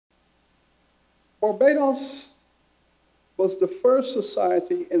Barbados was the first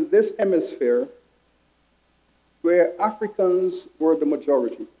society in this hemisphere where Africans were the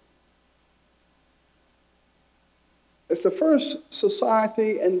majority. It's the first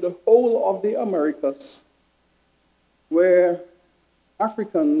society in the whole of the Americas where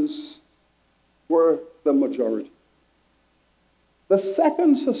Africans were the majority. The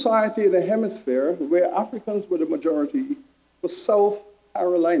second society in the hemisphere where Africans were the majority was South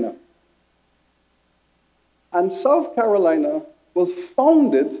Carolina. And South Carolina was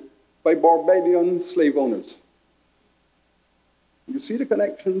founded by Barbadian slave owners. You see the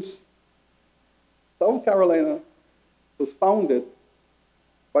connections? South Carolina was founded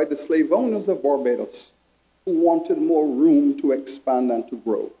by the slave owners of Barbados who wanted more room to expand and to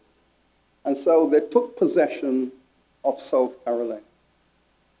grow. And so they took possession of South Carolina.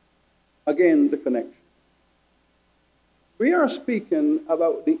 Again, the connection. We are speaking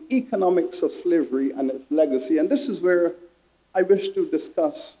about the economics of slavery and its legacy, and this is where I wish to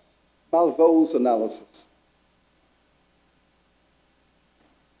discuss Malveau's analysis.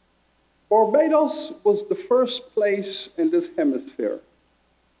 Barbados was the first place in this hemisphere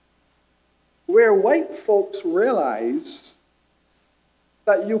where white folks realized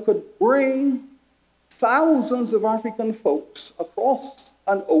that you could bring thousands of African folks across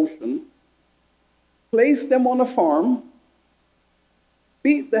an ocean, place them on a farm,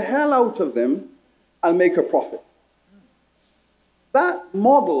 beat the hell out of them, and make a profit. That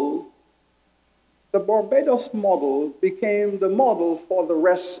model, the Barbados model, became the model for the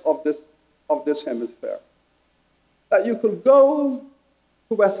rest of this hemisphere. That you could go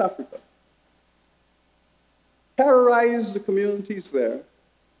to West Africa, terrorize the communities there,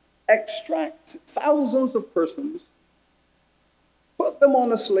 extract thousands of persons, put them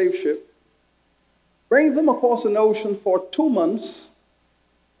on a slave ship, bring them across an ocean for 2 months,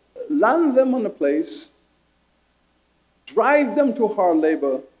 land them on a place, drive them to hard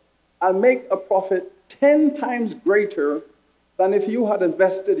labor, and make a profit 10 times greater than if you had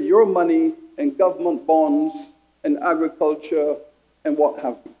invested your money in government bonds, in agriculture, and what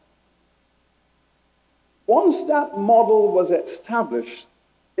have you. Once that model was established,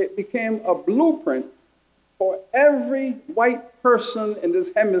 it became a blueprint for every white person in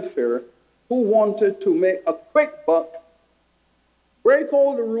this hemisphere who wanted to make a quick buck, break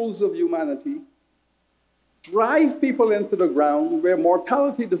all the rules of humanity, drive people into the ground where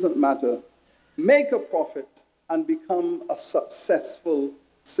mortality doesn't matter, make a profit, and become a successful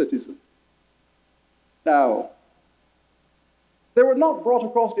citizen. Now, they were not brought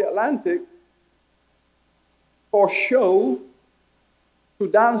across the Atlantic for show, to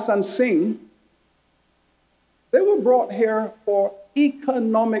dance and sing. They were brought here for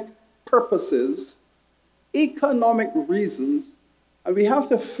economic purposes, economic reasons, and we have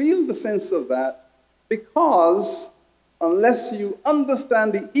to feel the sense of that, because unless you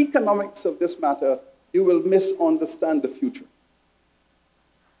understand the economics of this matter, you will misunderstand the future.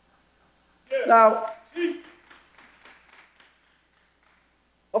 Yeah. Now,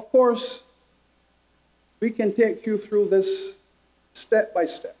 of course, we can take you through this step by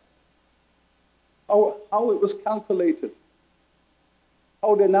step. How it was calculated,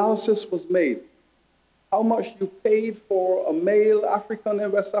 how the analysis was made, how much you paid for a male African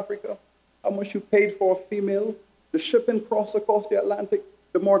in West Africa, how much you paid for a female, the shipping cost across the Atlantic,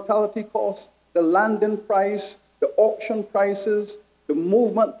 the mortality cost, the landing price, the auction prices, the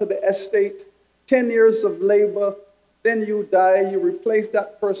movement to the estate, 10 years of labor, then you die, you replace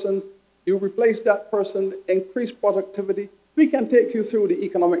that person, increase productivity. We can take you through the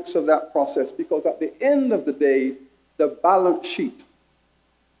economics of that process, because at the end of the day, the balance sheet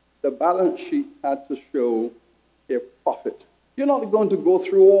had to show a profit. You're not going to go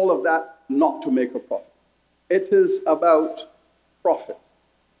through all of that not to make a profit. It is about profit.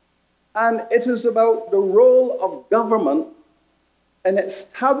 And it is about the role of government in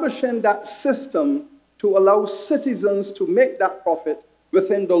establishing that system to allow citizens to make that profit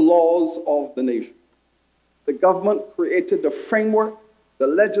within the laws of the nation. The government created the framework, the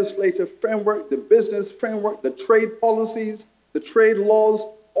legislative framework, the business framework, the trade policies, the trade laws.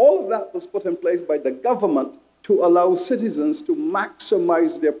 All of that was put in place by the government to allow citizens to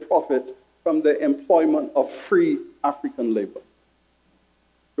maximize their profit from the employment of free African labor.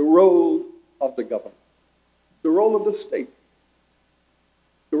 The role of the government, the role of the state.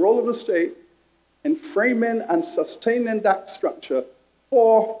 The role of the state in framing and sustaining that structure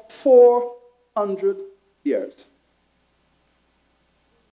for 400 years.